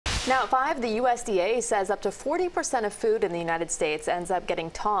Now, at 5, the USDA says up to 40% of food in the United States ends up getting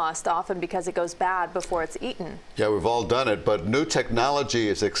tossed, often because it goes bad before it's eaten. Yeah, we've all done it, but new technology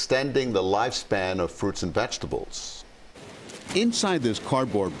is extending the lifespan of fruits and vegetables. Inside this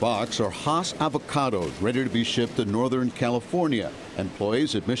cardboard box are Hass avocados ready to be shipped to Northern California.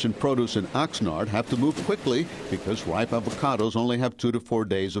 Employees at Mission Produce in Oxnard have to move quickly because ripe avocados only have 2 to 4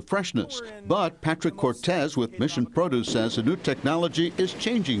 days of freshness. But Patrick Cortez with Mission Produce says the new technology is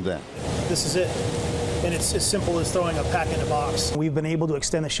changing that. This is it. And it's as simple as throwing a pack in a box. We've been able to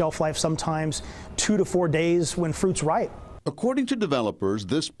extend the shelf life sometimes 2 to 4 days when fruit's ripe. According to developers,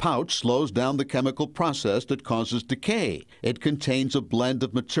 this pouch slows down the chemical process that causes decay. It contains a blend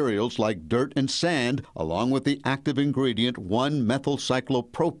of materials like dirt and sand, along with the active ingredient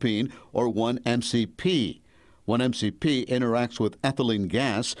 1-methylcyclopropene, or 1-MCP. 1-MCP interacts with ethylene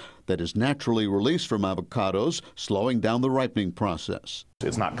gas that is naturally released from avocados, slowing down the ripening process.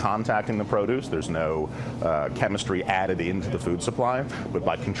 It's not contacting the produce. There's no chemistry added into the food supply. But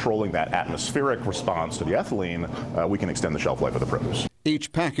by controlling that atmospheric response to the ethylene, we can extend the shelf life of the produce.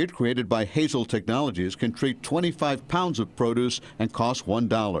 Each packet, created by Hazel Technologies, can treat 25 pounds of produce and costs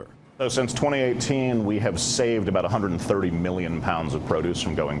 $1. So since 2018, we have saved about 130 million pounds of produce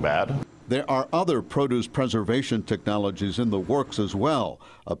from going bad. There are other produce preservation technologies in the works as well.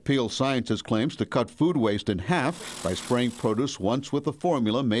 A Peel scientist claims to cut food waste in half by spraying produce once with a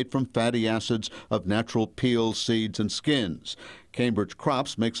formula made from fatty acids of natural peels, seeds, and skins. Cambridge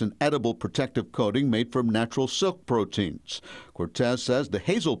Crops makes an edible protective coating made from natural silk proteins. Cortez says the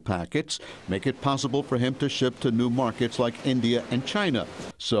Hazel packets make it possible for him to ship to new markets like India and China.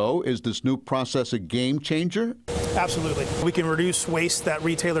 So, is this new process a game changer? Absolutely. We can reduce waste that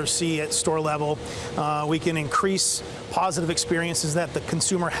retailers see at store level. We can increase positive experiences that the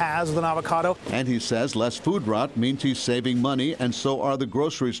consumer has with an avocado. And he says less food rot means he's saving money, and so are the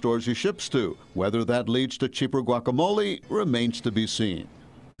grocery stores he ships to. Whether that leads to cheaper guacamole remains to be seen.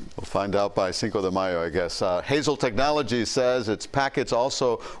 We'll find out by Cinco de Mayo, I guess. Hazel Technologies says its packets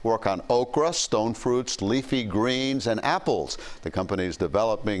also work on okra, stone fruits, leafy greens, and apples. The company is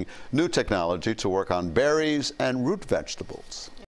developing new technology to work on berries and root vegetables.